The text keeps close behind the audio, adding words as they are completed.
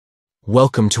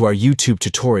Welcome to our YouTube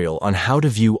tutorial on how to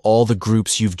view all the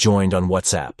groups you've joined on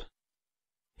WhatsApp.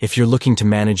 If you're looking to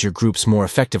manage your groups more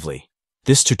effectively,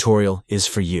 this tutorial is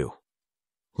for you.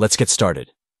 Let's get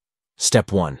started.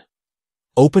 Step 1.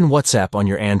 Open WhatsApp on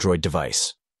your Android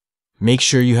device. Make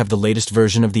sure you have the latest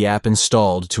version of the app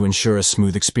installed to ensure a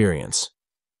smooth experience.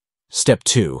 Step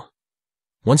 2.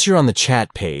 Once you're on the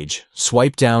chat page,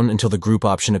 swipe down until the group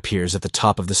option appears at the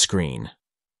top of the screen.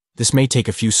 This may take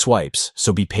a few swipes,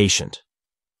 so be patient.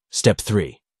 Step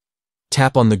 3.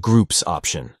 Tap on the Groups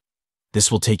option. This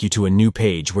will take you to a new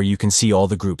page where you can see all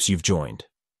the groups you've joined.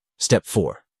 Step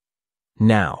 4.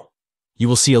 Now, you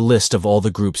will see a list of all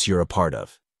the groups you're a part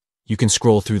of. You can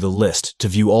scroll through the list to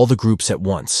view all the groups at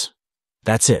once.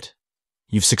 That's it.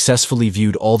 You've successfully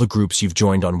viewed all the groups you've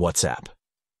joined on WhatsApp.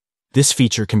 This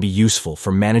feature can be useful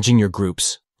for managing your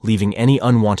groups, leaving any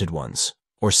unwanted ones,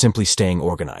 or simply staying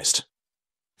organized.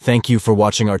 Thank you for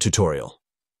watching our tutorial.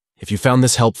 If you found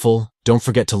this helpful, don't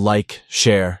forget to like,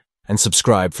 share, and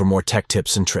subscribe for more tech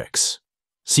tips and tricks.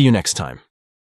 See you next time.